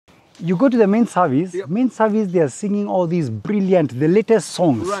you go to the main service, they are singing all these brilliant, the latest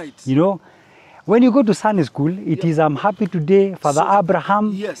songs. Right. You know, when you go to Sunday school, it is I'm happy today, Father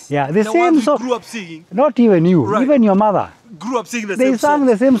Abraham. Yes. Yeah, the The same ones we song. grew up singing. Not even you, Right. even your mother. Grew up singing the They same sang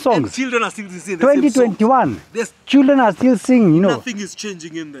songs. the same songs. And children are still singing the same songs. 2021, There's children are still singing, you know. nothing is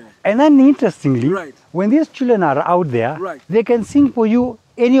changing in there. And then interestingly, Right. when these children are out there, Right. they can sing for you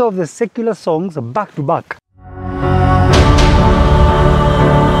any of the secular songs back to back.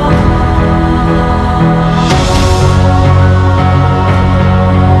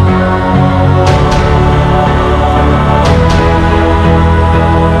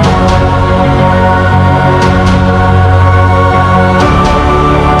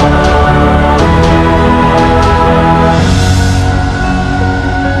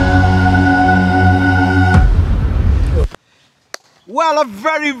 Well, a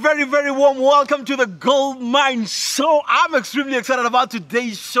very, very, very warm welcome to the Goldmine show. I'm extremely excited about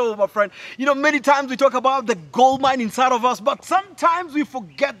today's show, my friend. You know, many times we talk about the goldmine inside of us, but sometimes we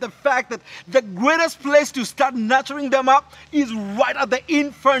forget the fact that the greatest place to start nurturing them up is right at the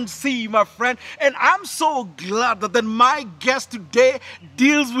infancy, my friend. And I'm so glad that my guest today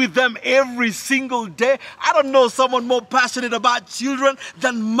deals with them every single day. I don't know someone more passionate about children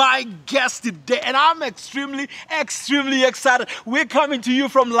than my guest today. And I'm extremely, extremely excited. We're coming to you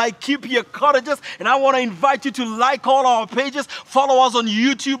from Laikipia Cottages, and I want to invite you to like all our pages, follow us on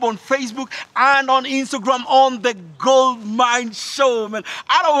YouTube, on Facebook, and on Instagram on the Goldmine Show, man.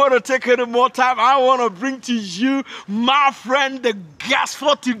 I don't want to take any more time. I want to bring to you, my friend, the guest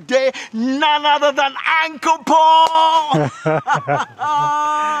for today, none other than Uncle Paul.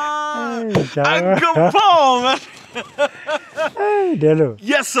 Uncle Paul, man. Hey, Delo.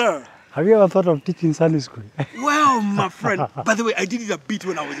 Yes, sir. Have you ever thought of teaching Sunday school? Well, my friend, by the way, I did it a bit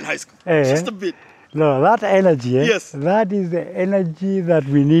when I was in high school. Eh? Just a bit. No, that energy, Yes. that is the energy that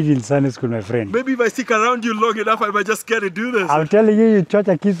we need in Sunday school, my friend. Maybe if I stick around you long enough, I might just get to do this. I'm telling you, you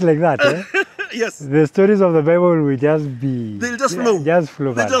torture kids like that. Yes. The stories of the Bible will just be... They'll just flow. Just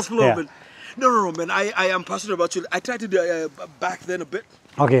flow. They man. just flow, Yeah. man. No, man. I am passionate about you. I tried to do back then a bit.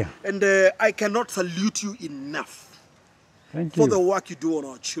 Okay. And I cannot salute you enough Thank for you. the work you do on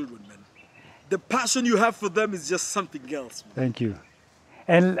our children, man. The passion you have for them is just something else, man. Thank you.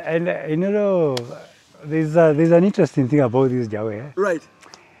 And you know, there's an interesting thing about this, Jawe, Right.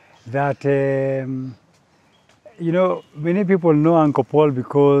 that, you know, many people know Uncle Paul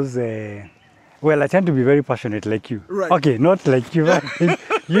because, well, I tend to be very passionate like you. Right. Okay, not like you, but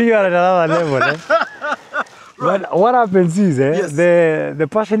you are at another level. Right. But what happens is, Yes. the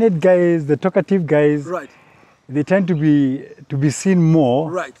passionate guys, the talkative guys, Right. they tend to be seen more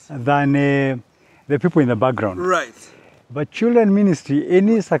Right. than the people in the background. Right. But children ministry,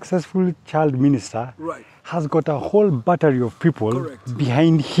 any successful child minister Right. has got a whole battery of people Correct.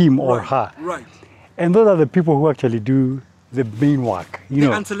 behind him or Right. her. Right. And those are the people who actually do the main work. You The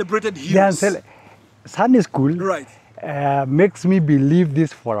know, uncelebrated the heroes. Sunday school Right. makes me believe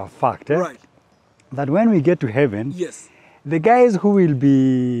this for a fact. Right. That when we get to heaven, Yes. the guys who will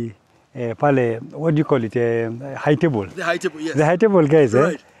be, what do you call it, high table. The high table, yes. The high table guys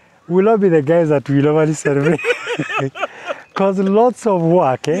Right. will not be the guys that will normally celebrate. Because lots of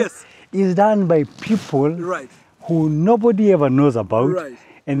work Yes. is done by people Right. who nobody ever knows about. Right.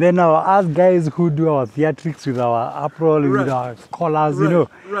 And then us guys who do our theatrics with our apparel, Right. with our collars, you Right. know,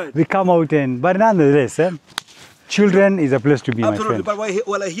 Right. we come out and, but nonetheless, children is a place to be, Absolutely. my friend. But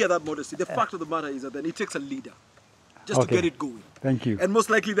while I hear that modesty, the fact of the matter is that then it takes a leader just Okay. to get it going. Thank you. And most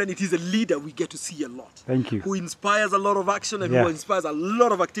likely then it is a leader we get to see a lot. Thank you. Who inspires a lot of action and Yeah. who inspires a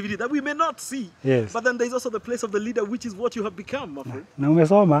lot of activity that we may not see. Yes. But then there's also the place of the leader, which is what you have become, my friend. Na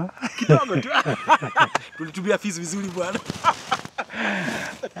umesoma? Kidogo tu. Tulitumia fees vizuri bwana.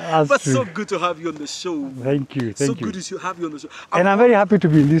 That's But true. so good to have you on the show. Thank you. So Thank you. good to have you on the show. And I'm very happy to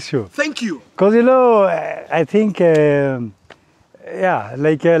be in this show. Thank you. Because, you know, I think, yeah,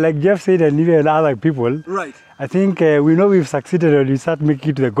 like Jeff said and even other people, Right. I think we know we've succeeded when we start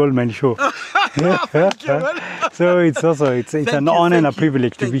making it to the Goldmine show. Thank you, man. So it's also, it's Thank an you, honor and a thank you,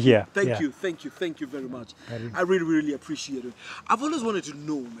 privilege to thank be you, here. Thank Yeah. you, thank you very much. I really, really appreciate it. I've always wanted to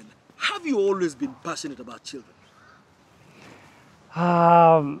know, man, have you always been passionate about children?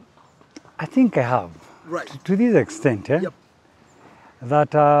 I think I have. Right. To this extent, Yep.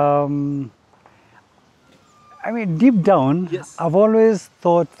 that, I mean, deep down, Yes. I've always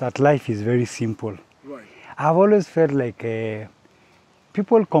thought that life is very simple. Right. I've always felt like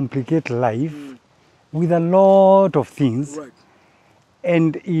people complicate life with a lot of things. Right.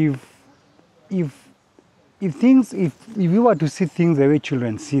 And if you were to see things the way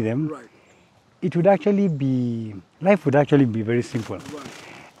children see them, Right. it would actually be, life would actually be very simple. Right.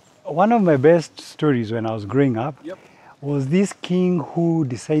 one of my best stories when I was growing up Yep. was this king who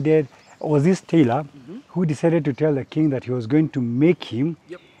decided, was this tailor who decided to tell the king that he was going to make him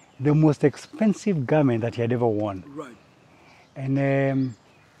Yep. the most expensive garment that he had ever worn. Right. And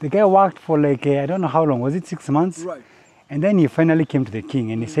the guy worked for like, I don't know how long, was it 6 months? Right. And then he finally came to the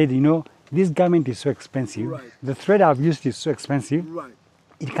king and he said, you know, this garment is so expensive. Right. The thread I've used is so expensive. Right.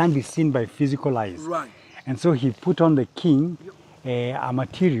 It can't be seen by physical eyes. Right. And so he put on the king a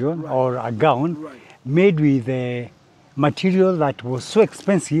material or a gown Right. made with a material that was so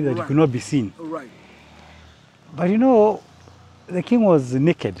expensive that it Right. could not be seen. Right. But you know, the king was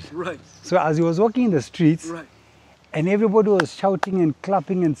naked. Right. So as he was walking in the streets, Right. and everybody was shouting and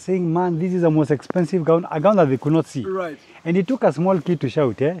clapping and saying, man, this is the most expensive gown, a gown that they could not see. Right. And it took a small kid to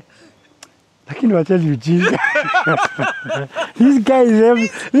shout, eh? Lakini wacha Eugene. This guy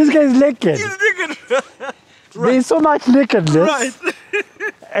is naked. He's naked. There is so much nakedness. Right.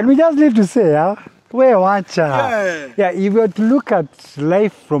 And we just need to say, where wacha. Yeah. If you were to look at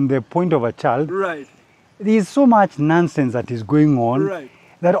life from the point of a child, Right. there is so much nonsense that is going on Right.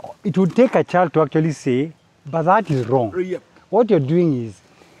 that it would take a child to actually say, but that is wrong. Yep. What you're doing is,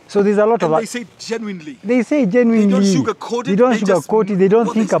 so there's a lot And of they say genuinely. They say genuinely. They don't sugarcoat it, They don't they just sugarcoat it. They don't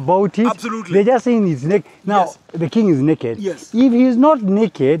what think they- about it. Absolutely. They're just saying it's naked. Now, Yes. the king is naked. Yes. If he's not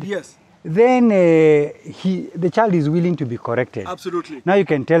naked, Yes. then the child is willing to be corrected. Absolutely. Now you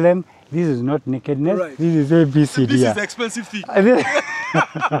can tell them, this is not nakedness, Right. this is ABCD. This is the expensive thing.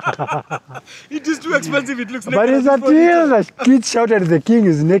 It is too expensive. It looks naked. But it's until the kids shouted the king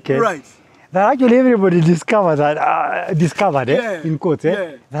is naked, Right. that actually everybody discovered that, Yeah. in quotes,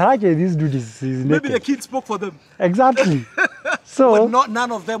 Yeah. that actually this dude is naked. Maybe the kid spoke for them. Exactly. So, But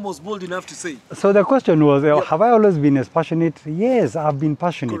none of them was bold enough to say. so the question was, have I always been as passionate? Yes, I've been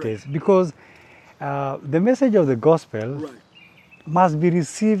passionate, Correct. yes, because the message of the gospel Right. must be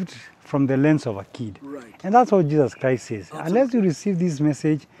received from the lens of a kid. Right. And that's what Jesus Christ says. Unless you receive this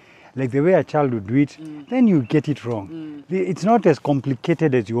message like the way a child would do it, then you get it wrong. It's not as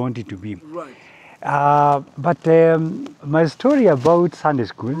complicated as you want it to be. Right. But my story about Sunday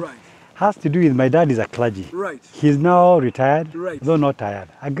school Right. has to do with my dad is a clergy. Right. He's now retired, Right. though not tired.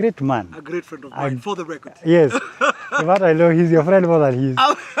 A great man. A great friend of mine, for the record. Yes. In fact, I know he's your friend more than he's.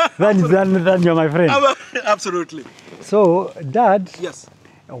 Than you're my friend. Absolutely. So, Dad, Yes.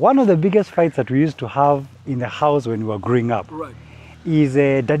 one of the biggest fights that we used to have in the house when we were growing up Right. is,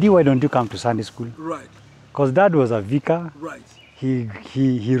 Daddy, why don't you come to Sunday school? Right. Because Dad was a vicar. Right.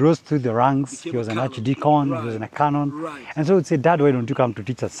 He rose through the ranks. Became He was a an canon. archdeacon. He Right. was in a canon. Right. And so we'd say, Dad, why don't you come to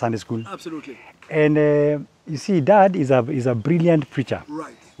teach at Sunday school? Absolutely. And you see, Dad is a brilliant preacher.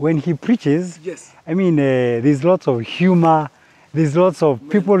 Right. When he preaches, Yes. I mean, there's lots of humor. There's lots of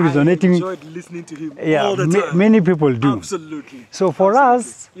people I resonating. enjoyed listening to him Yeah, all the time. many people do. Absolutely. So for Absolutely.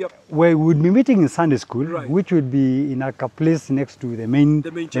 us, Yep. we would be meeting in Sunday school, Right. which would be in a place next to the main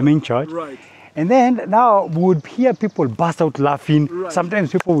church. Right. And then now we would hear people burst out laughing. Right.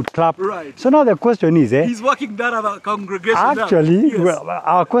 Sometimes people would clap. Right. So now the question is, He's working that other congregation now. actually, Yes. well,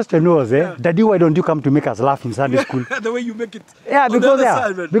 our question was, Yeah. Daddy, why don't you come to make us laugh in Sunday school? The way you make it. Yeah, on the because other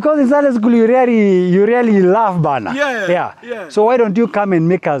side, man. because in Sunday school you really laugh, Bana. Yeah. So why don't you come and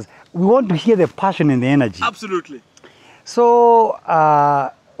make us? We want to hear the passion and the energy. Absolutely. So,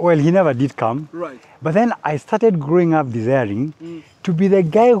 well, he never did come. Right. But then I started growing up desiring to be the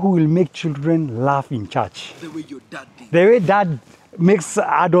guy who will make children laugh in church. The way your dad did. The way Dad makes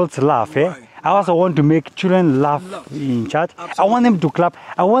adults laugh, Right. I also want to make children laugh Laugh. in church. I Absolutely. want them to clap.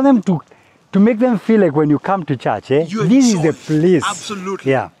 I want them to make them feel like when you come to church, You this enjoy. is the place.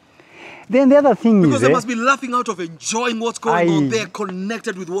 Absolutely. Yeah. Then the other thing Because is, they must be laughing out of enjoying what's going on. I- They're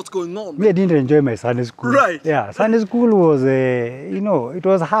connected with what's going on. me, I didn't enjoy my Sunday school. Right. Yeah, Sunday school was, it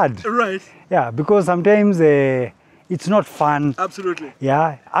was hard. Right. Yeah, because sometimes it's not fun. Absolutely.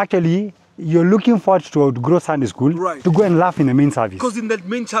 Yeah, actually, you're looking forward to outgrow Sunday school Right. to go and laugh in the main service. Because in that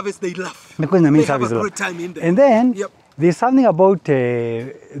main service, they laugh. Because in the main they service, have a they great laugh. time in there. And then Yep. there's something about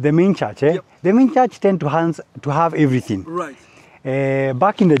the main church. Yep. The main church tend to have everything. Right.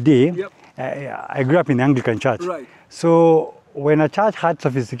 Back in the day, Yep. I grew up in the Anglican church. Right. So when a church had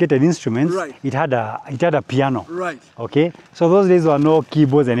sophisticated instruments, Right. it had a piano. Right. Okay, so those days there were no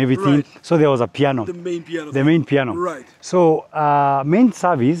keyboards and everything. Right. So there was a piano. The main piano. The main piano. Right. So main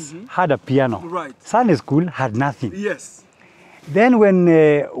service had a piano. Right. Sunday school had nothing. Yes. Then when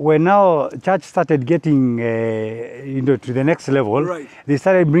now church started getting to the next level, Right. they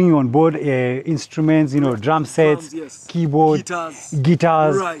started bringing on board instruments, drum sets, Drums, yes. keyboard, Guitars.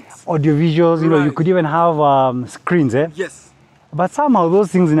 guitars, Right. audiovisuals. You Right. could even have screens. Yes. But somehow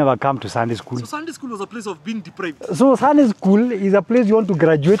those things never come to Sunday school. So Sunday school was a place of being depraved. So Sunday school is a place you want to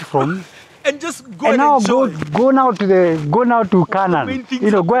graduate from. And just go And and now enjoy. go now to Canaan. main things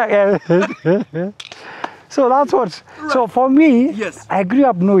You know, go. So that's what. So for me, Yes. I grew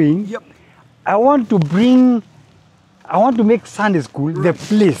up knowing. Yep. I want to make Sunday school the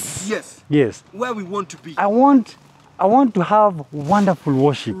place. Yes. Yes. Where we want to be. I want to have wonderful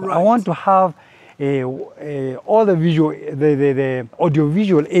worship. I Right. want to have all the visual, the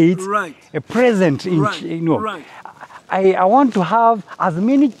audiovisual aids Right. present in, Right. Right. I want to have as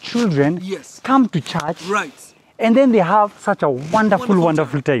many children Yes. come to church, Right. and then they have such a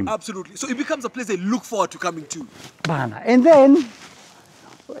wonderful time. Absolutely. So it becomes a place they look forward to coming to. Bana. And then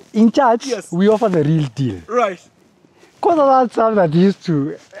in church, Yes. we offer the real deal. Right. Because of that stuff that used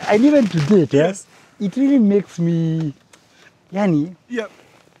to, and even today, Yes. it really makes me, Yani, Yep.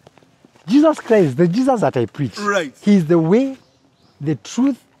 Jesus Christ, the Jesus that I preach, Right. He is the way, the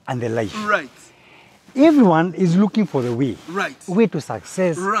truth, and the life. Right. Everyone is looking for the way. Right. Way to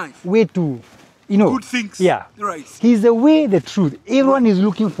success. Right. Way to, you know. Good things. Yeah. Right. He's the way, the truth. Everyone is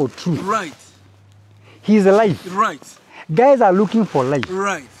looking for truth. Right. He's the life. Right. Guys are looking for life.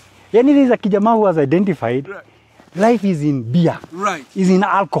 Right. Yani there is a kijama who has identified Right. life is in beer, Right. is in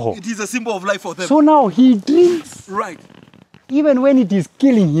alcohol. It is a symbol of life for them. So now he drinks, Right. even when it is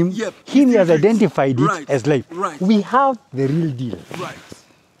killing him, Yep, he he has drinks. identified it Right. as life. Right. We have the real deal. Right.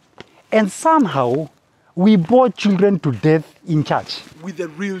 And somehow we bore children to death in church. With the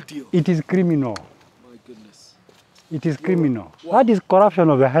real deal. It is criminal. My goodness. It is criminal. Wow. That is corruption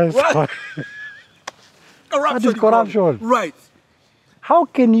of the highest Right. order. Corruption. That is corruption. Right. How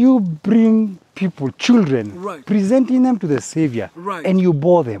can you bring people, children, Right. presenting them to the Savior, Right. and you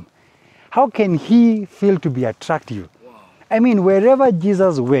bore them? How can he fail to be attractive? Wow. I mean, wherever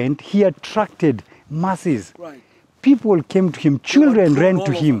Jesus went, he attracted masses. Right. People came to him, children Drawn ran all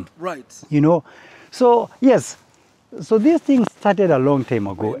to over. him, Right. you know. So, yes, so this thing started a long time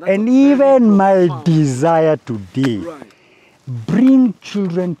ago. Man, that's And a very even my profound- desire today, Right. bring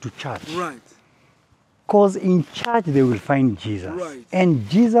children to church. Right. Because in church they will find Jesus. Right. And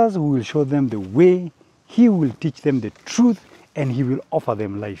Jesus will show them the way, he will teach them the truth, and he will offer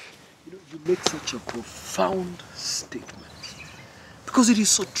them life. You know, you make such a profound statement. Because it is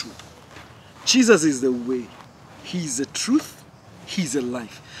so true. Jesus is the way. He is the truth. He is the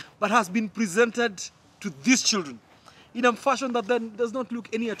life. But has been presented to these children in a fashion that then does not look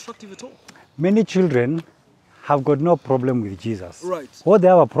any attractive at all. Many children have got no problem with Jesus. Right. What they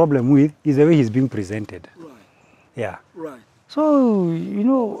have a problem with is the way he's being presented. Right. Yeah. Right. So, you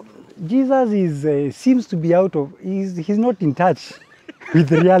know, Jesus is seems to be out of, he's not in touch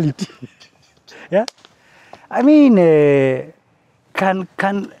with reality. Yeah? I mean, can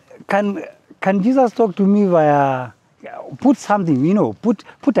Jesus talk to me via, put something, you know, put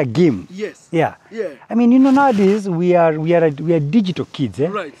a game. Yes. Yeah. Yeah. I mean, you know, nowadays we are digital kids. Eh?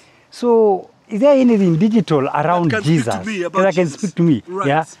 Right. So, is there anything digital around can speak Jesus to me about that can Jesus? speak to me? Right.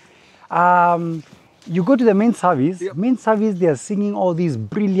 Yeah. You go to the main service. Yep. Main service, they are singing all these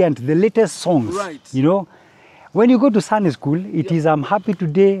brilliant, the latest songs. Right. You know, when you go to Sunday school, it is "I'm happy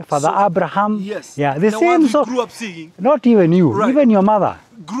today," Father So- Abraham. Yes. Yeah, the The same ones you song. grew up singing. Not even you, Right. even your mother.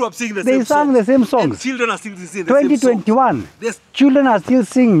 Grew up singing the They same sang songs. the same And songs. children are still singing the same songs. 2021, There's children are still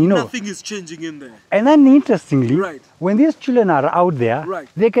singing. You know. nothing is changing in there. And then interestingly, Right. when these children are out there, Right.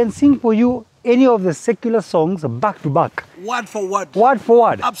 they can sing for you any of the secular songs back to back, Word for word. word for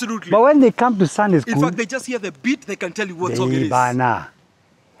word. Absolutely. But when they come to Sunday school, In fact, they just hear the beat, they can tell you what song it is. bana.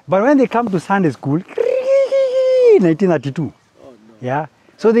 But when they come to Sunday school, 1932. Oh, no. Yeah.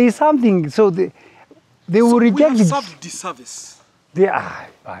 So there is something. So they will We reject have it. served disservice. They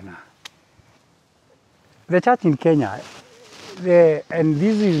bana. The church in Kenya, and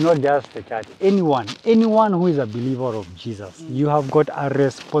this is not just the church, anyone who is a believer of Jesus, you have got a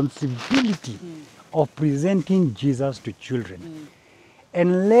responsibility of presenting Jesus to children.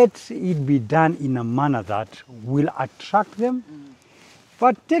 And let it be done in a manner that will attract them,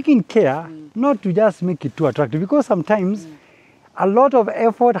 but taking care not to just make it too attractive, because sometimes a lot of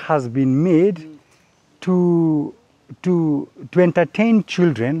effort has been made to entertain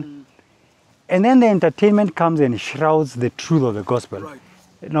children, and then the entertainment comes and shrouds the truth of the gospel. Right.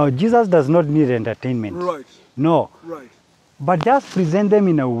 Now, Jesus does not need entertainment. Right. No. Right. But just present him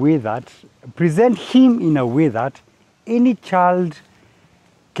in a way that any child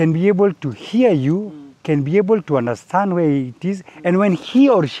can be able to hear you, can be able to understand where it is, and when he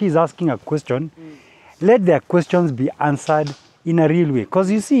or she is asking a question, let their questions be answered in a real way.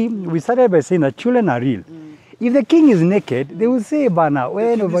 Because you see, we started by saying that children are real. If the king is naked, they will say, Bana,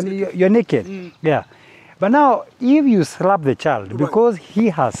 you're naked. Yeah. But now, if you slap the child because he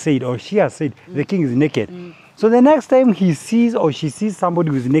has said or she has said the king is naked, so the next time he sees or she sees somebody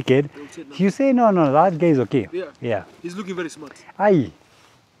who is naked, you say, no, that guy is okay. Yeah. He's looking very smart. Aye.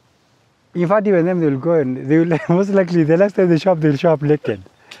 In fact, even them, they will go and they will most likely the next time they show up, they'll show up naked.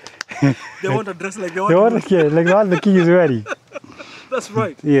 They want to dress like they They want like the one the king is wearing. That's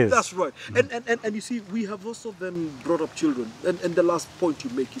right. Yes. That's right. And you see, we have also then brought up children. And the last point you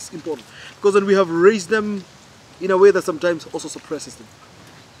make is important. Because then we have raised them in a way that sometimes also suppresses them.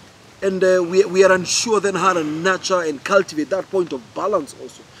 And we are unsure then how to nurture and cultivate that point of balance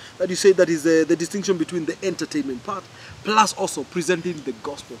also. That you say that is the distinction between the entertainment part plus also presenting the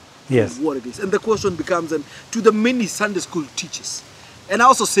gospel. Yes. What it is. And the question becomes then to the many Sunday school teachers. And I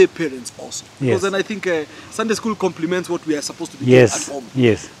also say parents also. Because then I think Sunday school complements what we are supposed to be doing at home.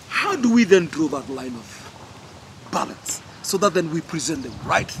 Yes. How do we then draw that line of balance so that then we present the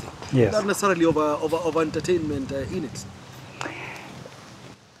right thing? Yes. Not necessarily of entertainment in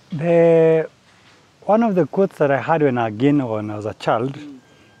it. One of the quotes that I had when I was a child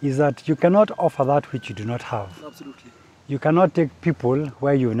is that you cannot offer that which you do not have. Absolutely. You cannot take people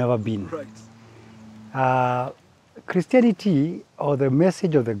where you've never been. Right. Christianity or the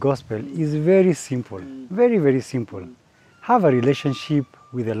message of the gospel is very simple, very, very simple. Have a relationship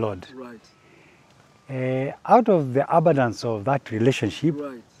with the Lord. Right. Out of the abundance of that relationship,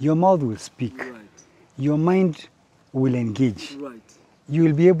 your mouth will speak, your mind will engage, you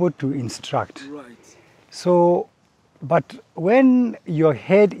will be able to instruct. So, but when your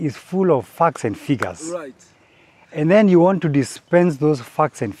head is full of facts and figures, and then you want to dispense those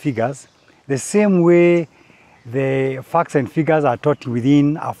facts and figures, the same way the facts and figures are taught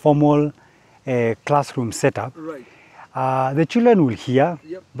within a formal classroom setup, the children will hear,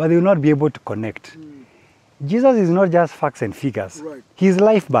 but they will not be able to connect. Jesus is not just facts and figures. He's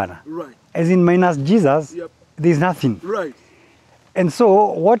life banner. As in minus Jesus, there's nothing. And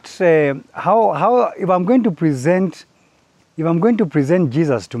so what, how if I'm going to present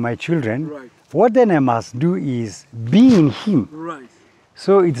Jesus to my children, what then I must do is be in him.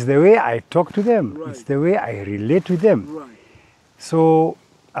 So it's the way I talk to them. It's the way I relate with them. So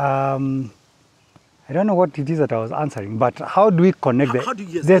I don't know what it is that I was answering, but how do we connect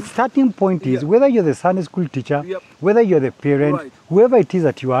the starting point is whether you're the Sunday school teacher, whether you're the parent, whoever it is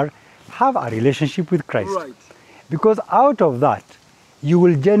that you are, have a relationship with Christ. Because out of that, you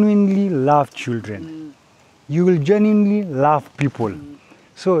will genuinely love children. You will genuinely love people.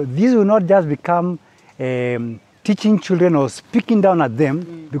 So these will not just become teaching children or speaking down at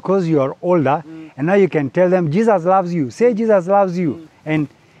them because you are older and now you can tell them Jesus loves you, say Jesus loves you, and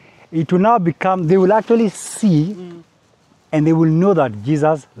it will now become, they will actually see and they will know that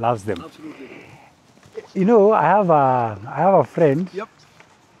Jesus loves them. You know, I have a friend.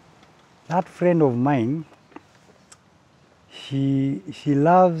 That friend of mine, she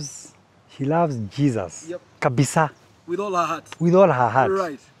loves Jesus. Kabisa. With all her heart. With all her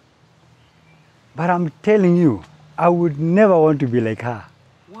heart. But I'm telling you, I would never want to be like her.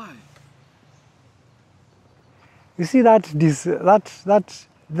 Why? You see that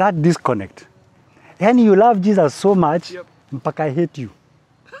disconnect. And you love Jesus so much, mpaka I hate you.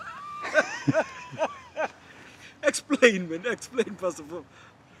 Explain, man. Explain, first of all.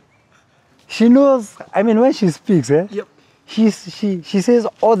 She knows, I mean, when she speaks, she says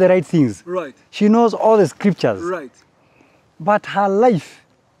all the right things. She knows all the scriptures. But her life,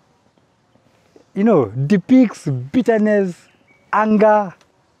 you know, depicts bitterness, anger,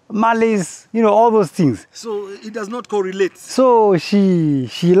 malice, you know, all those things. So it does not correlate. So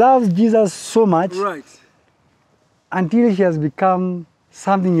she loves Jesus so much until she has become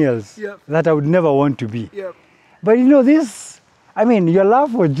something else that I would never want to be. But you know, this, I mean, your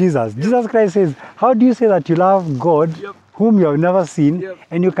love for Jesus, Jesus Christ says, how do you say that you love God whom you have never seen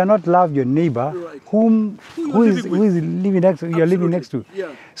and you cannot love your neighbor who is living next to you, you're living next to?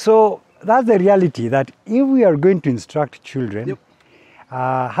 So that's the reality, that if we are going to instruct children,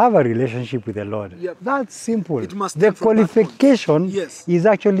 have a relationship with the Lord. That's simple. The qualification is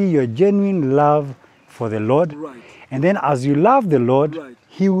actually your genuine love for the Lord. And then as you love the Lord,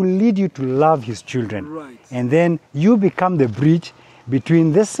 He will lead you to love His children. And then you become the bridge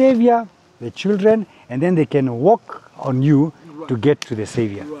between the Savior, the children, and then they can walk on you to get to the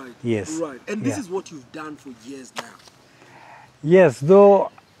Savior. Yes. And this is what you've done for years now. Yes,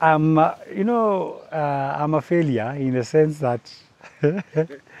 though I'm, you know, I'm a failure in the sense that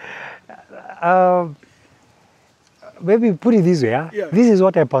maybe put it this way, this is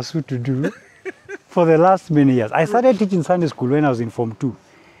what I pursued to do for the last many years. I started teaching Sunday school when I was in Form 2.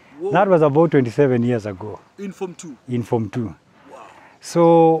 That was about 27 years ago. In Form 2? In Form 2. Wow.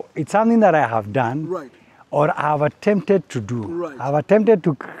 So it's something that I have done. or I have attempted to do. Right. I have attempted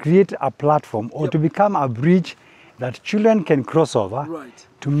to create a platform or Yep. to become a bridge that children can cross over Right.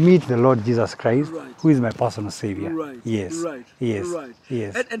 to meet the Lord Jesus Christ, Right. who is my personal Savior. Right. Yes. Right. Yes. Right.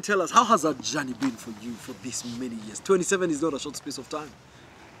 Yes. And tell us, how has that journey been for you for this many years? 27 is not a short space of time.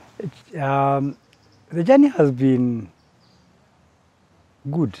 The journey has been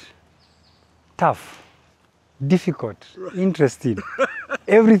good, tough, difficult, interesting,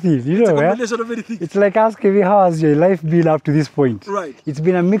 everything. You It's a know, combination of many things. it's like asking me, how has your life been up to this point? Right. It's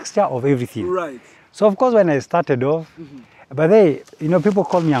been a mixture of everything. Right. So of course, when I started off, but they, you know, people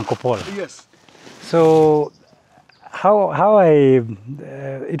call me Uncle Paul. Yes. So how I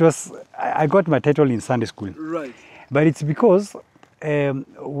got my title in Sunday school, Right. but it's because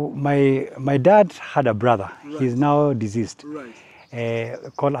my dad had a brother. Right. He's now deceased. Right.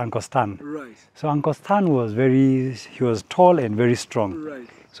 Called Uncle Stan. Right. So Uncle Stan he was tall and very strong. Right.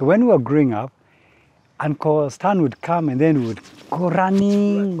 So when we were growing up, Uncle Stan would come and then we would go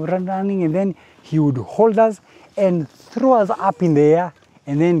running, and then he would hold us and throw us up in the air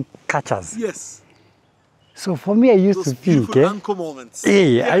and then catch us. Yes. So for me, I used Those to think, beautiful uncle moments.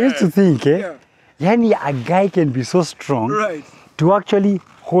 I used to think, Yeah. yani a guy can be so strong Right. to actually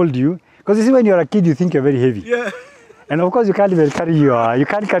hold you. Because you see, when you're a kid, you think you're very heavy. Yeah. And of course, you can't even carry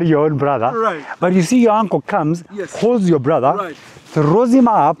your own brother. Right. But you see, your uncle comes, Yes. holds your brother, Right. throws him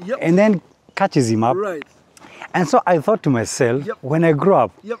up, Yep. and then catches him up. Right. And so I thought to myself, Yep. when I grow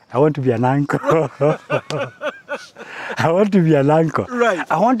up, Yep. I want to be an uncle. I want to be an uncle. Right.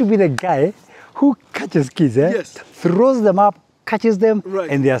 I want to be the guy who catches kids, Yes. throws them up, catches them, Right.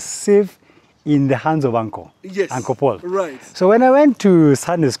 and they are safe in the hands of Uncle. Yes. Uncle Paul. Right. So when I went to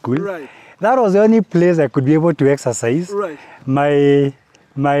Sunday school, Right. that was the only place I could be able to exercise Right. my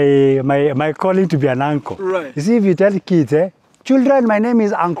calling to be an uncle. Right. You see, if you tell kids, children, my name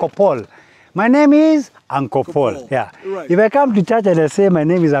is Uncle Paul. My name is Uncle Paul. Paul. Yeah. Right. If I come to church and I say my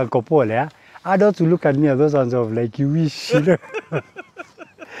name is Uncle Paul, adults will look at me as those ones of like, you wish. You know?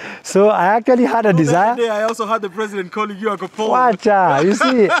 So I actually had a desire. That day I also had the president calling you Uncle Paul. You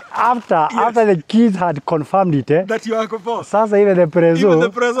see, after the kids had confirmed it, That you Uncle Paul. Sasa even the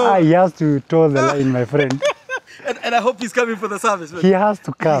preso, he has to toe the line, my friend. And I hope he's coming for the service. Man. He has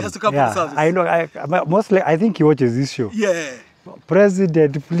to come. He has to come for the service. I know. Mostly, I think he watches this show. Yeah.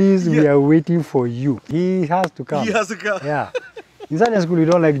 President, please, we Yeah. are waiting for you. He has to come. He has to come. Yeah. In Sunday school, we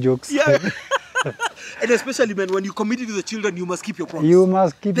don't like jokes. Yeah. And especially, man, when you commit it to the children, you must keep your promise. You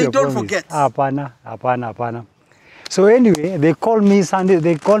must keep They your don't promise. forget. Apana. So anyway, they call me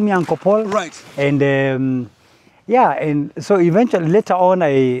Uncle Paul. Right. And and so eventually later on,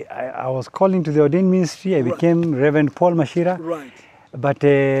 I was called into the ordained ministry. I became Reverend Paul Mashira. Right. But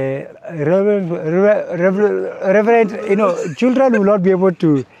Reverend, children will not be able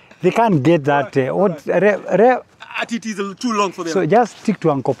to. They can't get that. It is too long for them. So just stick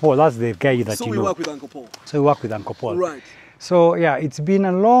to Uncle Paul. That's the guy that So you we know. work with Uncle Paul. So we work with Uncle Paul. Right. So yeah, it's been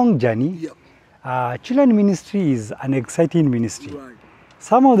a long journey. Yep. Children ministry is an exciting ministry. Right.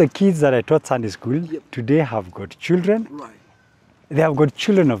 Some of the kids that I taught Sunday school Yep. today have got children. Right. They have got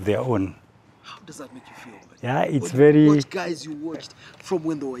children of their own. How does that make you feel? Man? Yeah, it's When you very. watch guys you watched from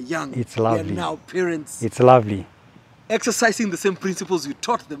when they were young. It's lovely. They are now parents. It's lovely. Exercising the same principles you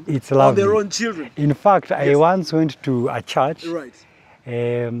taught them It's on lovely. their own children. In fact, I Yes. once went to a church, Right.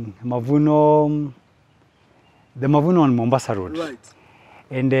 Mavuno, the Mavuno on Mombasa Road. Right.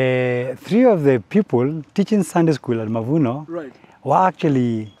 And 3 of the people teaching Sunday school at Mavuno Right. were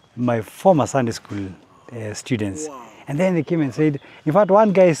actually my former Sunday school students. Wow. And then they came and said, in fact,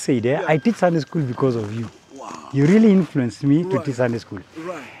 one guy said, I teach Sunday school because of you. Wow. You really influenced me to Right. teach Sunday school.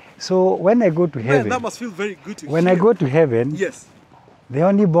 Right. So when I go to Man, heaven, that must feel very good to when hear. I go to heaven, Yes. the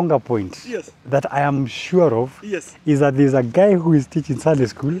only bonga point Yes. that I am sure of Yes. is that there's a guy who is teaching Sunday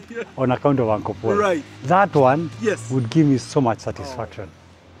school on account of Uncle Paul. Right. That one Yes. would give me so much satisfaction.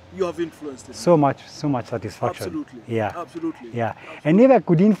 You have influenced it. So much satisfaction. Absolutely. Yeah. Absolutely. Yeah. And if I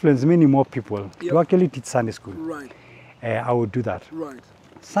could influence many more people Yep. to actually teach Sunday school, Right. I would do that. Right.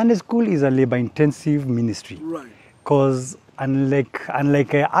 Sunday school is a labor-intensive ministry Right. because unlike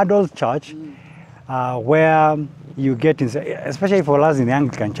an adult church, where you get, especially for us in the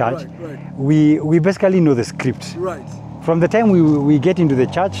Anglican church, Right. we basically know the script. Right. From the time we get into the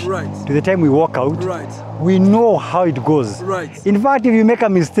church Right. to the time we walk out, Right. we know how it goes. Right. In fact, if you make a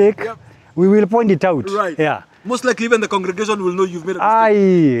mistake, Yep. we will point it out. Right. Yeah. Most likely even the congregation will know you've made a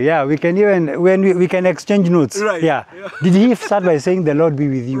mistake. Yeah, we can even we can exchange notes. Right. Yeah. Yeah. Did he start by saying the Lord be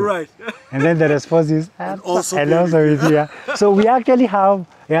with you? Right. And then the response is also and be also with you. Yeah. So we actually have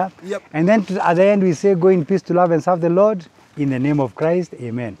Yep. And then at the end we say, go in peace to love and serve the Lord in the name of Christ.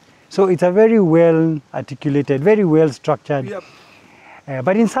 Amen. So it's a very well articulated, very well structured. Yep.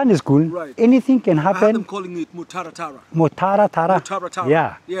 But in Sunday school, Right. anything can I heard happen. them calling it mutaratara. Motara-tara. Mutaratara.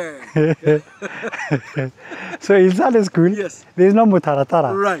 Yeah. Yeah. So in Sunday school, Yes. there's no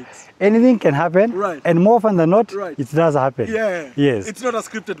motara-tara. Right. Anything can happen. Right. And more often than not, Right. it does happen. Yeah. Yes. It's not a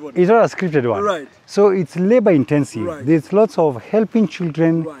scripted one. It's not a scripted one. Right. So it's labor intensive. Right. There's lots of helping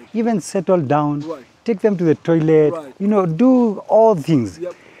children, Right. even settle down, Right. take them to the toilet, Right. do all things.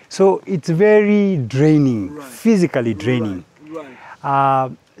 Yep. So it's very draining, Right. physically draining.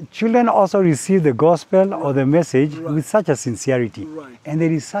 Right. Children also receive the gospel or the message Right. with such a sincerity, Right. and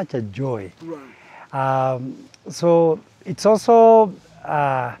there is such a joy. Right. So it's also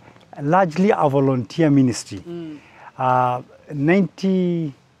largely a volunteer ministry.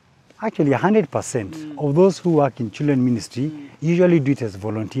 100% of those who work in children ministry usually do it as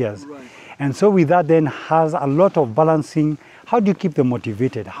volunteers. Right. And so with that then has a lot of balancing. How do you keep them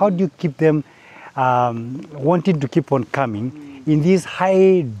motivated? How do you keep them wanting to keep on coming in this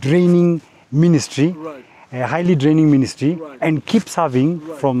high draining ministry, Right. a highly draining ministry, Right. and keep serving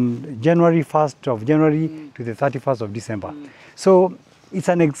Right. from January 1st of January to the 31st of December. So it's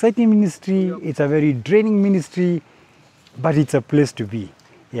an exciting ministry, Yep. it's a very draining ministry, but it's a place to be.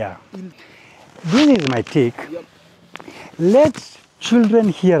 Yeah. This is my take. Yep. Let children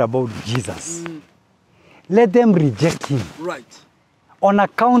hear about Jesus. Let them reject him Right. on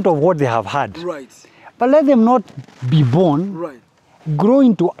account of what they have heard. Right. But let them not be born, Right. grow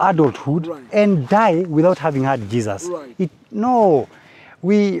into adulthood, Right. and die without having had Jesus. Right.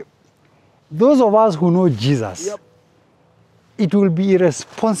 Those of us who know Jesus, Yep. it will be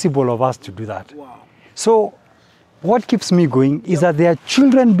irresponsible of us to do that. Wow. So what keeps me going is that there are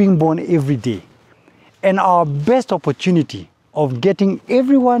children being born every day. And our best opportunity of getting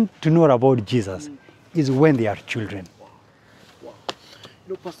everyone to know about Jesus is when they are children. Wow.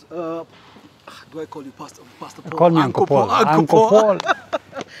 Pastor, do I call you Pastor Paul? Call me Uncle Paul. Uncle Paul.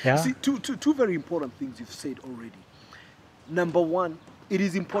 Yeah. See, two very important things you've said already. Number one, it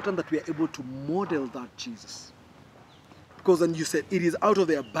is important that we are able to model that Jesus. Because then you said it is out of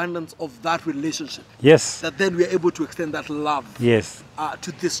the abundance of that relationship Yes. that then we are able to extend that love Yes.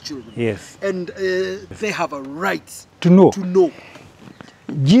 to these children. Yes. And they have a right To know. to know.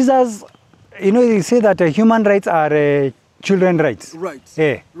 Jesus, they say that human rights are children rights. Right.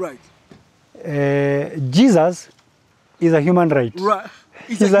 Eh. Right. Jesus is a human right. Right.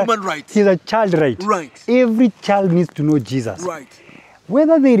 It's a human right. He's a child right. Right. Every child needs to know Jesus. Right.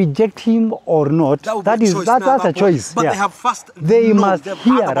 Whether they reject him or not, That is that's a choice. But yeah. they have first They must they've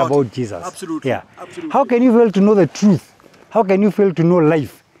hear heard about Jesus. Absolutely. Yeah. Absolutely. How can you fail to know the truth? How can you fail to know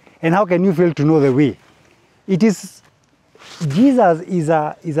life? And how can you fail to know the way? Jesus is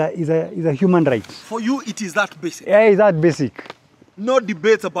a human right. For you, it is that basic. Yeah, is that basic? No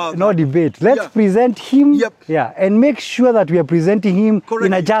debate about No that. debate. Let's Yeah. present him. Yep. Yeah, and make sure that we are presenting him in a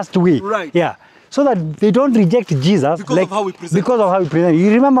Correctly. just way. Right. Yeah. So that they don't reject Jesus Because of how we present because of how we present. You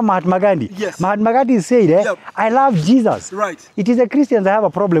remember Mahatma Gandhi? Yes. Mahatma Gandhi said, Yep. I love Jesus. Right. It is the Christians I have a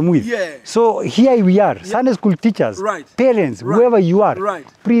problem with. Yeah. So here we are, Sunday school teachers, Right. parents, Right. whoever you are, Right.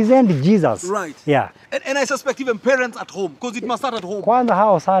 present Jesus. Right. Yeah. And I suspect even parents at home, because it must start at home. Kwanza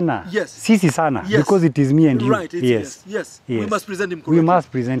hao sana. Yes. Sisi sana. Yes. Because it is me and you. Right. Yes. We Yes. must present him correctly. We must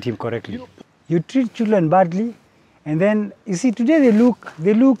present him correctly. You treat children badly, and then you see today they look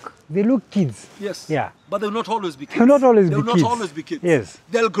kids. Yes. Yeah. But they will not always be kids. They'll not always They'll be not kids. always be kids. Yes.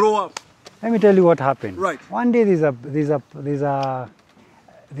 They'll grow up. Let me tell you what happened. Right. One day there's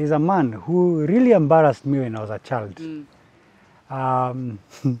a man who really embarrassed me when I was a child.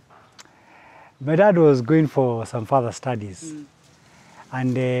 My dad was going for some further studies,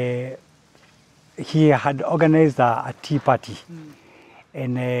 and he had organized a tea party.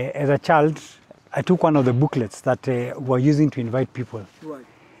 And as a child, I took one of the booklets that we were using to invite people. Right.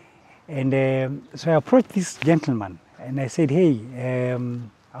 And so I approached this gentleman and I said, hey,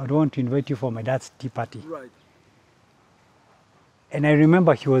 I would want to invite you for my dad's tea party. Right. And I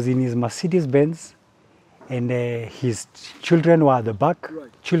remember he was in his Mercedes Benz and his children were at the back. Right.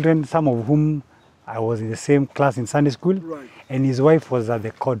 Children, some of whom I was in the same class in Sunday school. Right. And his wife was at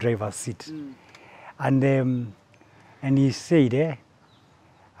the co-driver's seat. And he said,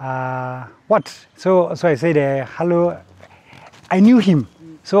 what? So I said, hello. I knew him.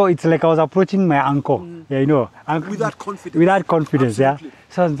 So it's like I was approaching my uncle. Yeah, With that confidence. With that confidence, Absolutely. yeah.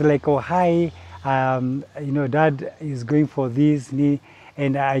 So it's like, oh, hi, Dad is going for this,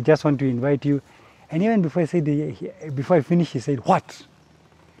 and I just want to invite you. And even before I finished, he said, what?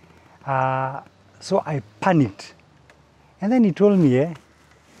 So I panicked. And then he told me,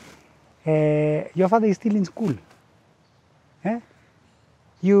 your father is still in school.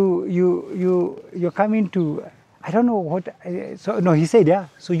 you're coming to, I don't know what, so no, he said, yeah,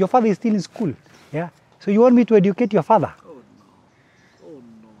 so your father is still in school, yeah, so you want me to educate your father? Oh no. Oh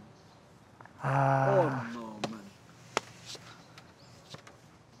no. Ah. Oh no, man.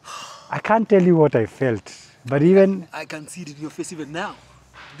 I can't tell you what I felt, but even... I can see it in your face even now.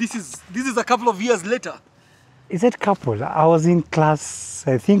 This is a couple of years later. Is it couple? I was in class,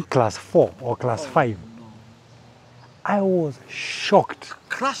 I think class 4 or class 5. No. I was shocked.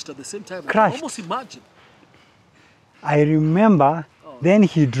 Crashed at the same time. I Crashed. can almost imagine. I remember then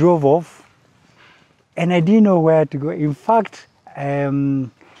he drove off and I didn't know where to go. In fact, that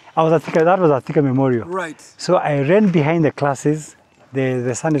was a Thika Memorial. Right. So I ran behind the classes,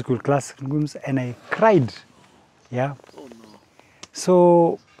 the Sunday school classrooms, and I cried. Yeah. Oh no.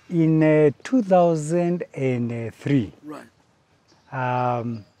 So in 2003, Right.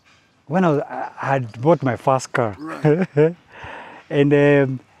 when I had bought my first car, Right.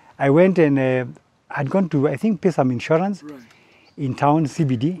 and I went and I'd gone to, I think, pay some insurance Right. in town,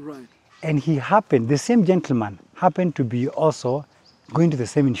 CBD, Right. and he happened, the same gentleman happened to be also going to the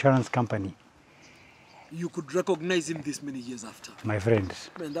same insurance company. You could recognize him this many years after. My friend,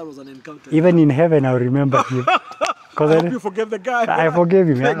 Man, that was an encounter. even in heaven I'll remember him. I Because hope you forget the guy. I forgave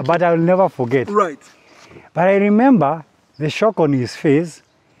him, yeah, Thank but I'll never forget. Right. But I remember the shock on his face.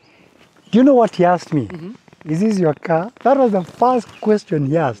 Do you know what he asked me? Is this your car? That was the first question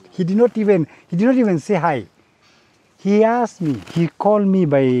he asked. He did not even say hi. He asked me. He called me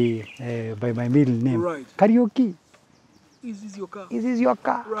by my middle name. Right. Karaoke. Is this your car? Is this your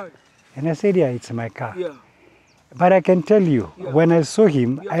car? Right. And I said, yeah, it's my car. Yeah. But I can tell you, when I saw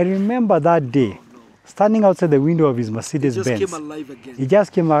him, I remember that day, standing outside the window of his Mercedes Just Benz. came alive again. He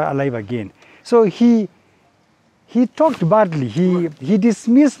just came alive again. So he talked badly. He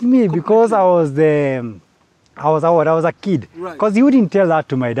dismissed me because I was a kid. Right. Because he wouldn't tell that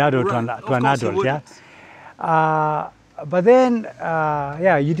to my dad or Right. to an Of course he adult. Yeah. wouldn't. But then,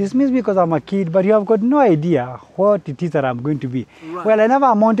 you dismiss me because I'm a kid, but you have got no idea what it is that I'm going to be. Right. Well, I never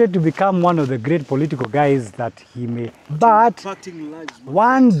amounted to become one of the great political guys that he may. But Impacting lives. my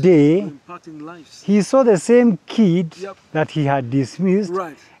one friends. day, Impacting lives. he saw the same kid Yep. that he had dismissed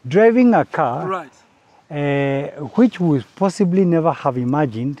Right. driving a car, Right. which would possibly never have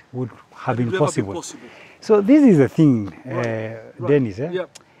imagined would have been Never be possible. possible. So this is the thing, Right. Dennis. Yep.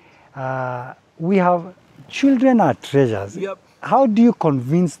 We have children are treasures. Yep. How do you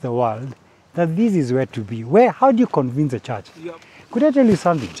convince the world that this is where to be? How do you convince the church? Yep. Could I tell you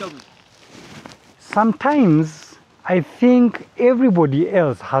something? Tell me. Sometimes I think everybody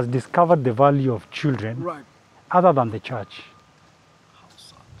else has discovered the value of children Right. other than the church. How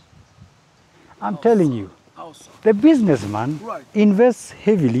sad. I'm telling you, How sad. the businessman Right. invests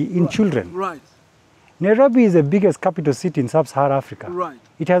heavily in children. Right. Nairobi is the biggest capital city in sub-Saharan Africa. Right.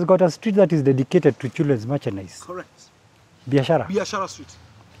 It has got a street that is dedicated to children's merchandise. Correct. Biashara. Biashara Street.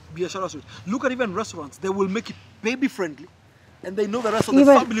 Biashara Street. Look at even restaurants. They will make it baby friendly. And they know the rest of the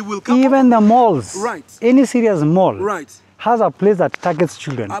family will come. Even the malls. Right. Any serious mall Right. has a place that targets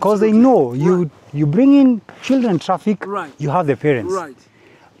children. Because they Absolutely. know you bring in children traffic, Right. you have the parents. Right.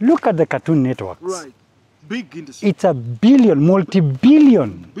 Look at the Cartoon networks. Right. Big industry. It's a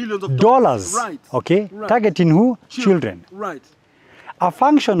multi-billion Billions of dollars. Right. Okay? Right. Targeting who? Children. Right. A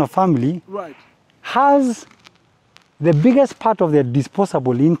functional family Right. has the biggest part of their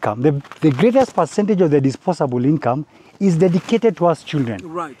disposable income, the greatest percentage of their disposable income is dedicated towards children.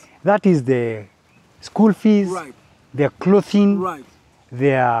 Right. That is the school fees, Right. their clothing, Right.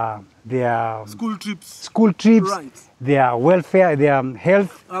 their School trips. school trips, Right. their welfare, their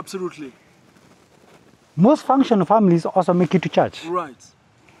health. Absolutely. Most functional families also make it to church. Right.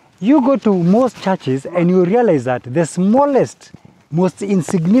 You go to most churches and you realize that the smallest, most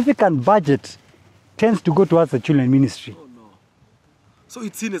insignificant budget tends to go towards the children ministry. Oh no. So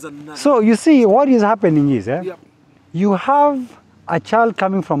it's seen as a nine. So you see, what is happening is, Yep. you have a child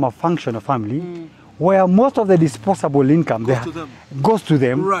coming from a functional family where most of the disposable income goes to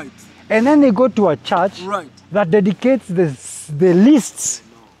them, Right. and then they go to a church Right. that dedicates the lists.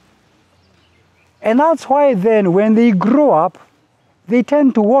 And that's why then when they grow up, they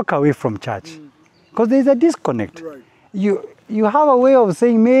tend to walk away from church because there's a disconnect. Right. You have a way of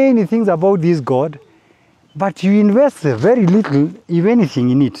saying many things about this God, but you invest very little, if anything,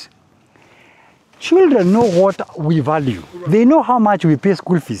 in it. Children know what we value. Right. They know how much we pay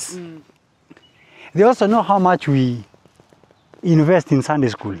school fees. They also know how much we invest in Sunday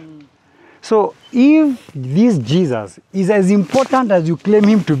school. So if this Jesus is as important as you claim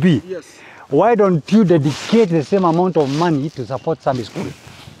him to be, Yes. why don't you dedicate the same amount of money to support Sunday school?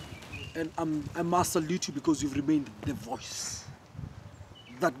 And I must salute you because you've remained the voice.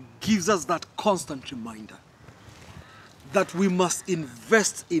 that gives us that constant reminder that we must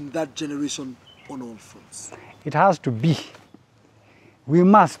invest in that generation on all fronts? It has to be. We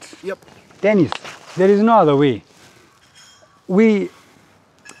must. Yep. Dennis, there is no other way.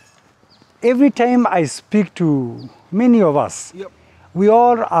 Every time I speak to many of us, Yep. we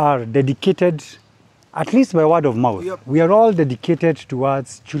all are dedicated, at least by word of mouth, Yep. we are all dedicated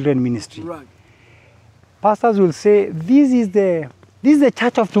towards children ministry. Right. Pastors will say, this is the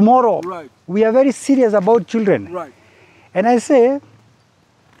church of tomorrow. Right. We are very serious about children. Right. And I say,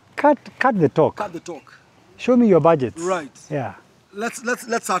 cut the talk. Cut the talk. Show me your budgets. Right. Yeah. Let's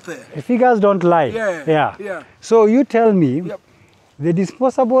start there. The figures don't lie. Yeah. Yeah. So you tell me, Yep. the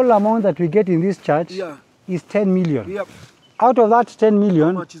disposable amount that we get in this church Yeah. is 10 million. Yep. Out of that 10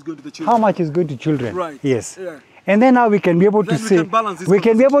 million, How much is going to the children? how much is going to children? Right. Yes. Yeah. And then now we can be able to Then we say, can balance this we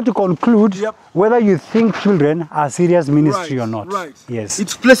can be able to conclude Yep. whether you think children are serious ministry Right, or not. right. Yes.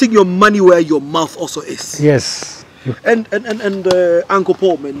 It's placing your money where your mouth also is. Yes. And Uncle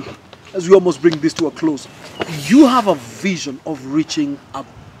Paul, man, as we almost bring this to a close, you have a vision of reaching 1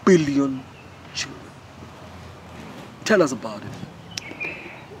 billion children. Tell us about it.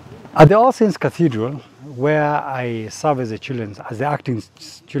 At the All Saints Cathedral, where I serve as the acting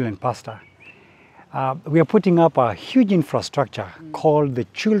children pastor, we are putting up a huge infrastructure called the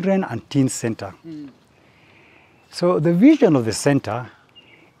Children and Teens Center. So the vision of the center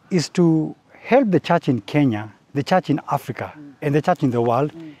is to help the church in Kenya, the church in Africa, and the church in the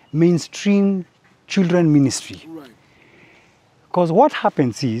world mainstream children ministry. Right. Because what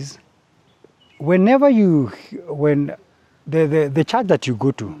happens is, when the church that you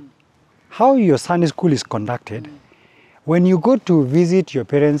go to, how your Sunday school is conducted, when you go to visit your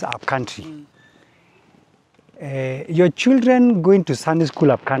parents up country, your children going to Sunday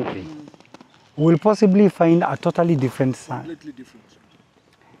school up country will possibly find a totally different son. Completely different.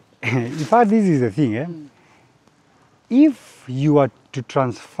 In fact, this is the thing. If you are to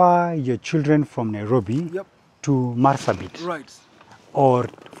transfer your children from Nairobi Yep. to Marsabit, Right. or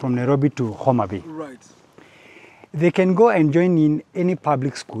from Nairobi to Homa Bay, Right. they can go and join in any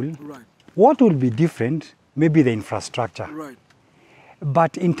public school. Right. What will be different? Maybe the infrastructure. Right.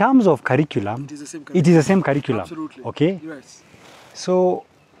 But in terms of curriculum, It is the same it is the same curriculum. Absolutely. Okay? Yes. So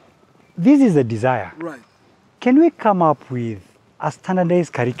this is the desire. Right. Can we come up with a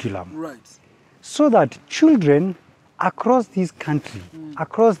standardized curriculum Right. so that children across this country,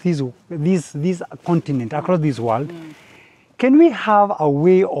 across this continent, across this world, can we have a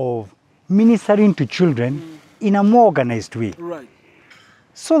way of ministering to children in a more organized way? Right.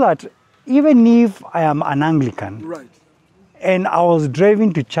 So that even if I am an Anglican, Right. and I was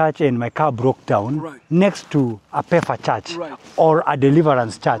driving to church and my car broke down Right. next to a PEFA church Right. or a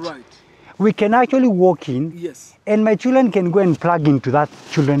deliverance church, Right. we can actually walk in Yes. and my children can go and plug into that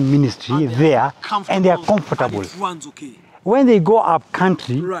children ministry there and they are comfortable. And it runs okay. When they go up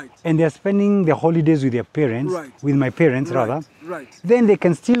country Right. and they're spending the holidays with their parents, Right. with my parents rather, Right. Right. then they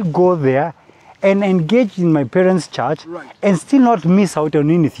can still go there and engage in my parents' church Right. and still not miss out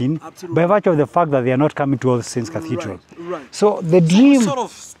on anything Absolutely. by virtue of the fact that they are not coming to All Saints Cathedral. Right. So the dream, Sort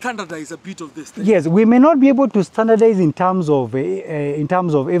of standardize a bit of this thing. yes, we may not be able to standardize in terms of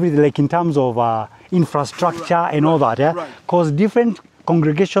everything, like in terms of infrastructure and all that, yeah, Right. because different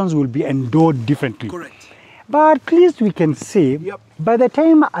congregations will be endowed differently. Correct. But at least we can say, Yep. by the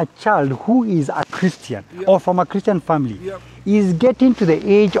time a child who is a Christian Yep. or from a Christian family Yep. is getting to the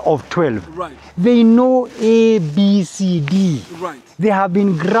age of 12, Right. they know A, B, C, D. Right. They have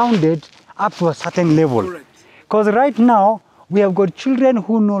been grounded up to a certain level. Correct. Because right now, we have got children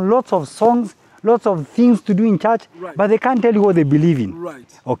who know lots of songs, lots of things to do in church, Right. but they can't tell you what they believe in.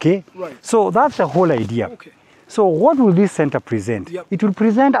 Right. Okay? Right. So that's the whole idea. Okay. So what will this center present? Yep. It will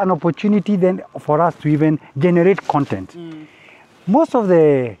present an opportunity then for us to even generate content. Most of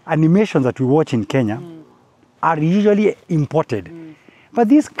the animations that we watch in Kenya are usually imported. But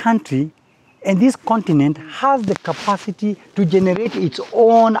this country and this continent has the capacity to generate its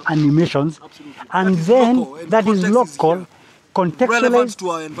own animations. Absolutely. And That is then local, and that is context is local, here. contextualized. Relevant to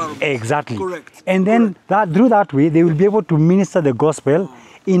our environment. Exactly. Correct. And then that through that way, they will be able to minister the gospel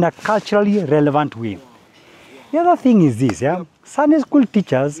in a culturally relevant way. The other thing is this, yeah? Sunday school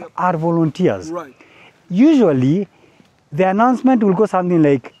teachers are volunteers. Right. Usually, the announcement will go something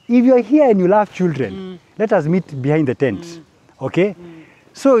like, if you're here and you love children, let us meet behind the tent. Okay?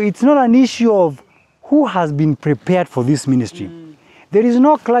 So it's not an issue of who has been prepared for this ministry. There is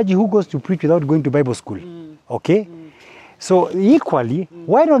no clergy who goes to preach without going to Bible school. Okay? So equally,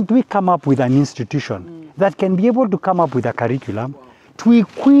 why don't we come up with an institution that can be able to come up with a curriculum to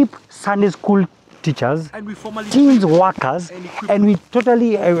equip Sunday school teachers, And we formally teens workers, and equip and we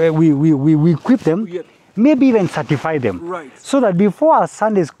totally we equip them, Yep. maybe even certify them, Right. so that before a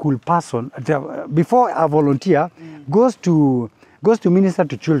Sunday school person, before a volunteer goes to minister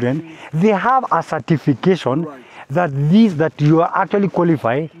to children, they have a certification Right. that you are actually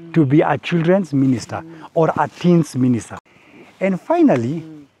qualified to be a children's minister or a teens minister. And finally,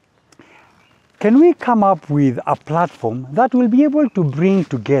 can we come up with a platform that will be able to bring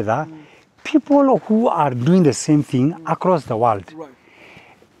together people who are doing the same thing across the world? Right.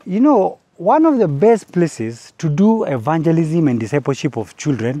 You know, one of the best places to do evangelism and discipleship of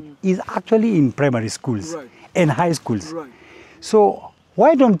children is actually in primary schools Right. and high schools. Right. So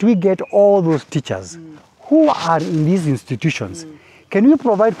why don't we get all those teachers who are in these institutions? Can we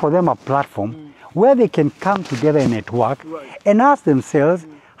provide for them a platform where they can come together and network Right. and ask themselves,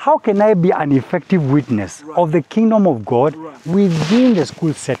 how can I be an effective witness Right. of the kingdom of God Right. within the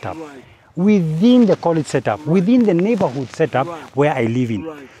school setup, Right. within the college setup, within the neighborhood setup Right. where I live in?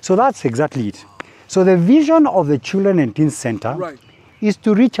 Right. So that's exactly it. So the vision of the Children and Teens Center Right. is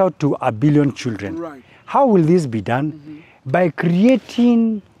to reach out to 1 billion children. Right. How will this be done? By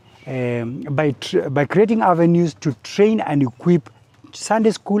creating by creating avenues to train and equip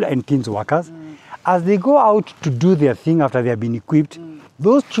Sunday school and teens workers as they go out to do their thing after they have been equipped.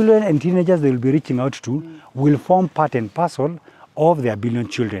 Those children and teenagers they will be reaching out to will form part and parcel of their billion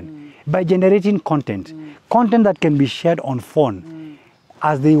children by generating content that can be shared on phone.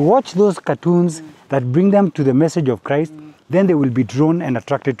 As they watch those cartoons that bring them to the message of Christ, then they will be drawn and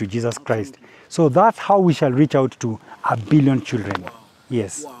attracted to Jesus Christ. So that's how we shall reach out to 1 billion children.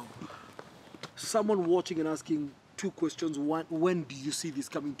 Yes. Wow. Someone watching and asking two questions. One, when do you see this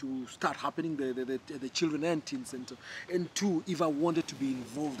coming to start happening, the Children and Teen Center? And two, if I wanted to be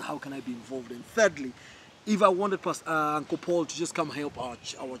involved, how can I be involved? And thirdly, if I wanted Uncle Paul to just come help our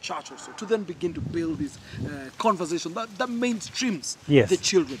church also, to then begin to build this conversation that mainstreams Yes. the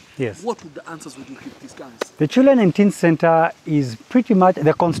children, Yes. what would the answers would you give these guys? The Children and Teen Center is pretty much,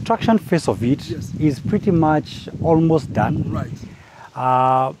 the construction phase of it Yes. is pretty much almost done. Right.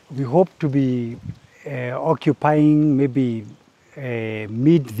 We hope to be occupying maybe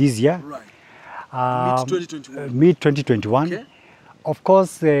mid this year. Right. Mid-2021. Mid-2021. Okay. Of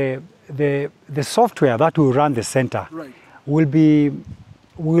course, the software that will run the center Right. will be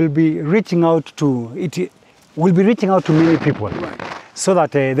reaching out to many people, Right. so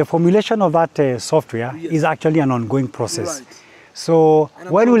that the formulation of that software Yes. is actually an ongoing process. Right. So And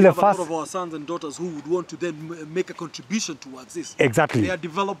I'm when sure will we the have a lot first of our sons and daughters who would want to then make a contribution towards this. Exactly. They are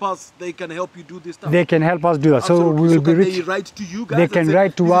developers. They can help you do this stuff. they can help us do that? Absolutely. So we will be can they reaching. write to you guys? They and can say,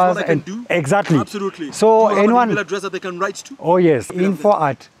 write to "This is us what I can and do?" exactly. Absolutely. So do you have anyone- an email address that they can write to? Oh yes, We have info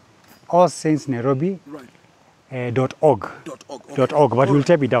at allsaintsnairobi.org. Right. .org. Okay. .org, but All we'll right.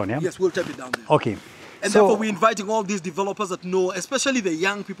 type it down, yeah? Yes, we'll type it down there. Okay. And So- therefore, we're inviting all these developers that know, especially the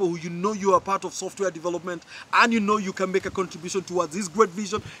young people who you know you are part of software development and you know you can make a contribution towards this great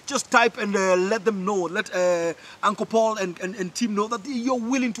vision. Just type and let them know. Let Uncle Paul and team know that you're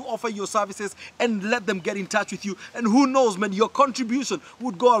willing to offer your services and let them get in touch with you. And who knows, man, your contribution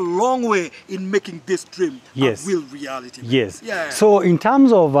would go a long way in making this dream Yes. a real reality. Man. Yes. Yeah. So in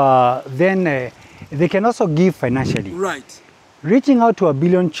terms of they can also give financially. Right. Reaching out to 1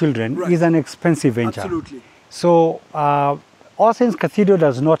 billion children Right. is an expensive venture. Absolutely. So All Saints Cathedral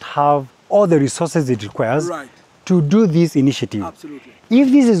does not have all the resources it requires Right. to do this initiative. Absolutely. If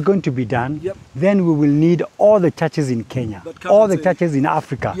this is going to be done, Yep. then we will need all the churches in Kenya, That come all and the say- churches in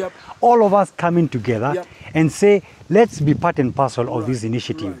Africa, Yep. all of us coming together Yep. and say, let's be part and parcel of Right, this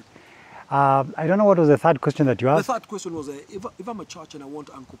initiative. right. I don't know what was the third question that you The asked. third question was, if I'm a church and I want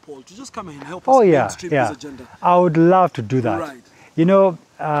Uncle Paul to just come and help us Oh yeah, mainstream yeah. this agenda. I would love to do that. Right. You know,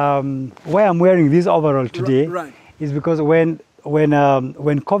 why I'm wearing this overall today right. is because when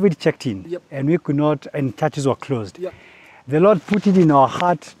COVID checked in Yep. and we could not, and churches were closed, Yep. the Lord put it in our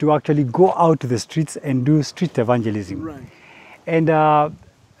heart to actually go out to the streets and do street evangelism. Right. And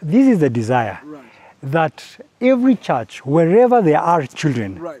this is the desire, Right. that every church, wherever there are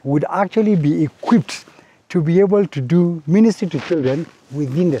children, Right. would actually be equipped to be able to do ministry to children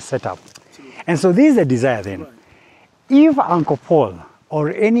within the setup. And so this is the desire then. Right. If Uncle Paul or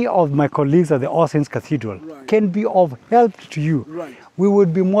any of my colleagues at the All Saints Cathedral Right. can be of help to you, Right. we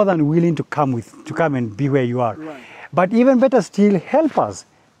would be more than willing to come and be where you are. Right. But even better still, help us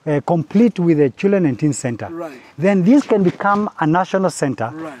complete with the Children and Teen Center. Right. Then this can become a national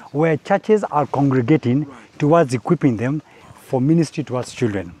center Right. where churches are congregating Right. towards equipping them for ministry towards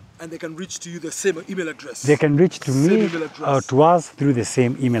children. And they can reach to you the same email address. They can reach to Same me email address. or to us through the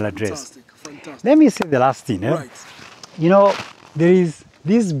same email address. Fantastic, fantastic. Let me say the last thing. Right. You know, there is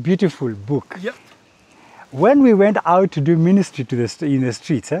this beautiful book Yep. when we went out to do ministry to in the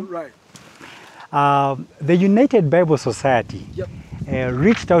streets, Right. The United Bible Society Yep.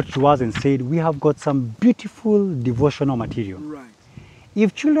 reached out to us and said, we have got some beautiful devotional material. Right.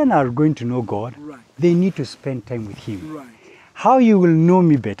 If children are going to know God, Right. they need to spend time with Him. Right. How you will know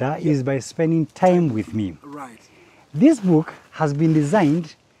me better is by spending time with me. Right. This book has been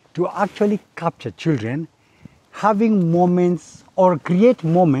designed to actually capture children having moments or create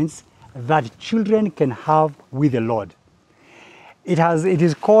moments that children can have with the Lord. It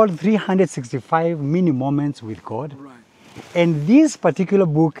is called 365 mini moments with God. Right. And this particular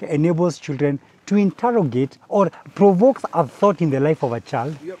book enables children to interrogate or provokes a thought in the life of a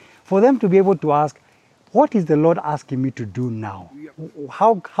child, Yep. for them to be able to ask, what is the Lord asking me to do now?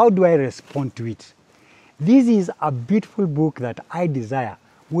 Yep. How do I respond to it? This is a beautiful book that I desire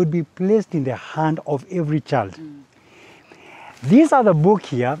would be placed in the hand of every child. This other book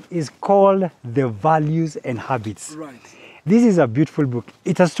here is called The Values and Habits. Right. This is a beautiful book.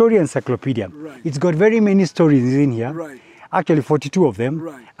 It's a story encyclopedia. Right. It's got very many stories in here. Right. Actually, 42 of them.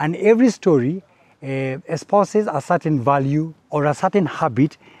 Right. And every story espouses a certain value or a certain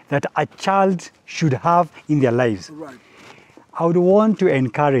habit that a child should have in their lives. Right. I would want to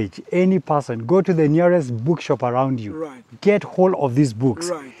encourage any person, go to the nearest bookshop around you. Right. Get hold of these books.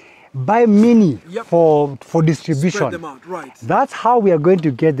 Right. Buy many Yep. for distribution. Spread them out. Right. That's how we are going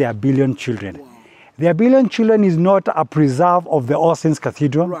to get the 1 billion children. Wow. The 1 billion children is not a preserve of the All Saints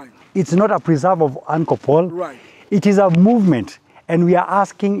Cathedral. Right. It's not a preserve of Uncle Paul. Right. It is a movement, and we are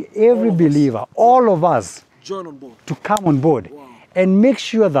asking every All of us. believer, all of us, Join on board. to come on board Wow. and make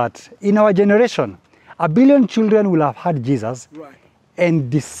sure that in our generation, 1 billion children will have had Jesus Right. and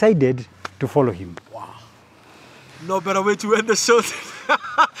decided to follow him. No better way to end the show.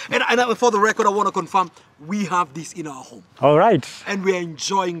 and for the record, I want to confirm we have this in our home, All right. and we are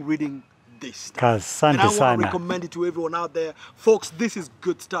enjoying reading this stuff. Asante And I want to sana. recommend it to everyone out there, folks. This is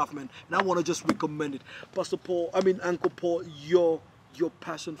good stuff, man. And I want to just recommend it, Uncle Paul. Your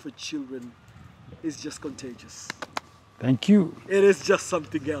passion for children is just contagious. Thank you. It is just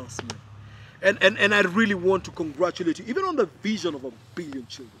something else, man. And I really want to congratulate you, even on the vision of 1 billion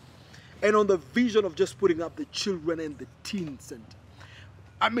children, and on the vision of just putting up the children and the teen center.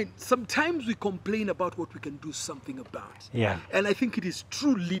 Sometimes we complain about what we can do something about. Yeah. And I think it is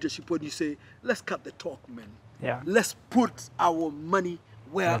true leadership when you say, let's cut the talk, man. Yeah. Let's put our money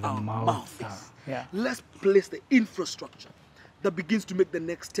where the our mouth is. are. Yeah. Let's place the infrastructure that begins to make the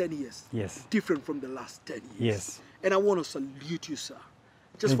next 10 years Yes. different from the last 10 years. Yes. And I want to salute you, sir,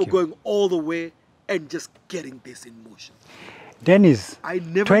 just Thank for you. going all the way and just getting this in motion. Dennis, I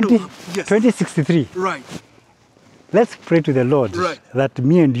never know. Yes. 2063. Right. Let's pray to the Lord Right. that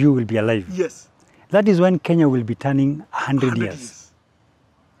me and you will be alive. Yes. That is when Kenya will be turning 100 years.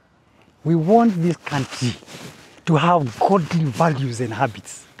 We want this country to have godly values and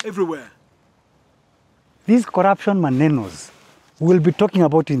habits. Everywhere. These corruption manenos we'll be talking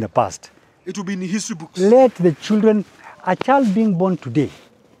about in the past. It will be in the history books. Let the children, a child being born today,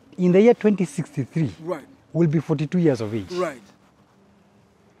 in the year 2063, Right. will be 42 years of age. Right.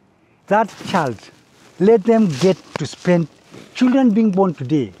 That child, let them get to spend, children being born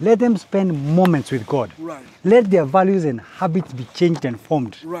today, let them spend moments with God. Right. Let their values and habits be changed and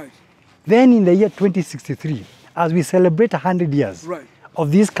formed. Right. Then in the year 2063, as we celebrate 100 years Right.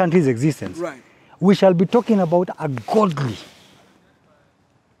 of this country's existence, Right. we shall be talking about a godly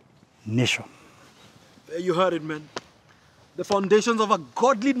nation. There you heard it, man. The foundations of a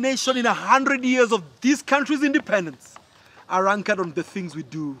godly nation in 100 years of this country's independence are anchored on the things we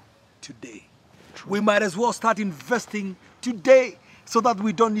do today. We might as well start investing today so that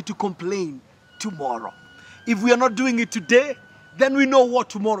we don't need to complain tomorrow. If we are not doing it today, then we know what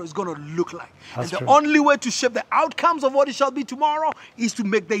tomorrow is going to look like. That's and the true. only way to shape the outcomes of what it shall be tomorrow is to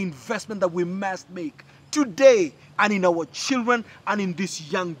make the investment that we must make today and in our children and in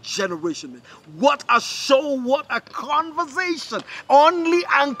this young generation. Man. What a show, what a conversation. Only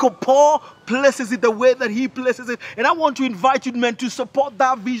Uncle Paul places it the way that he places it. And I want to invite you, man, to support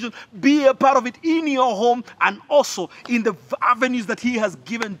that vision, be a part of it in your home and also in the avenues that he has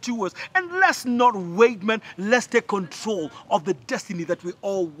given to us. And let's not wait, man. Let's take control of the destiny that we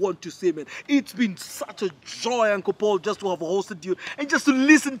all want to see, man. It's been such a joy, Uncle Paul, just to have hosted you and just to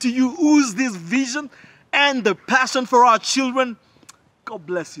listen to you ooze this vision and the passion for our children. God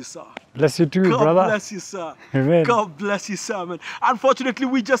bless you, sir. Bless you too, God brother. bless you, sir. Amen. God bless you, sir, man. Unfortunately,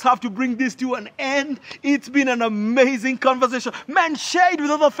 we just have to bring this to an end. It's been an amazing conversation. Man, share it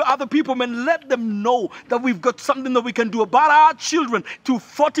with other people, man. Let them know that we've got something that we can do about our children to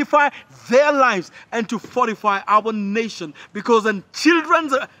fortify their lives and to fortify our nation. Because when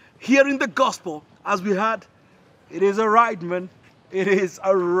children are hearing the gospel, as we had, it is a ride, man. It is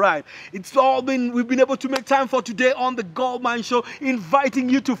a ride. We've been able to make time for today on the Goldmine Show, inviting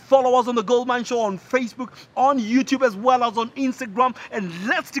you to follow us on the Goldmine Show on Facebook, on YouTube, as well as on Instagram. And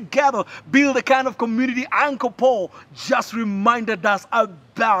let's together build the kind of community Uncle Paul just reminded us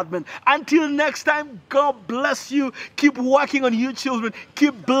about, man. Until next time, God bless you. Keep working on you children.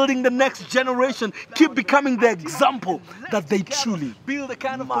 Keep building the next generation. Keep becoming the example that they truly build the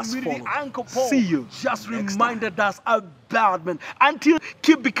kind of community Uncle Paul see you just reminded us about, man. Until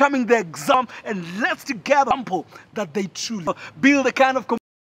keep becoming the example, and let's together that they truly build the kind of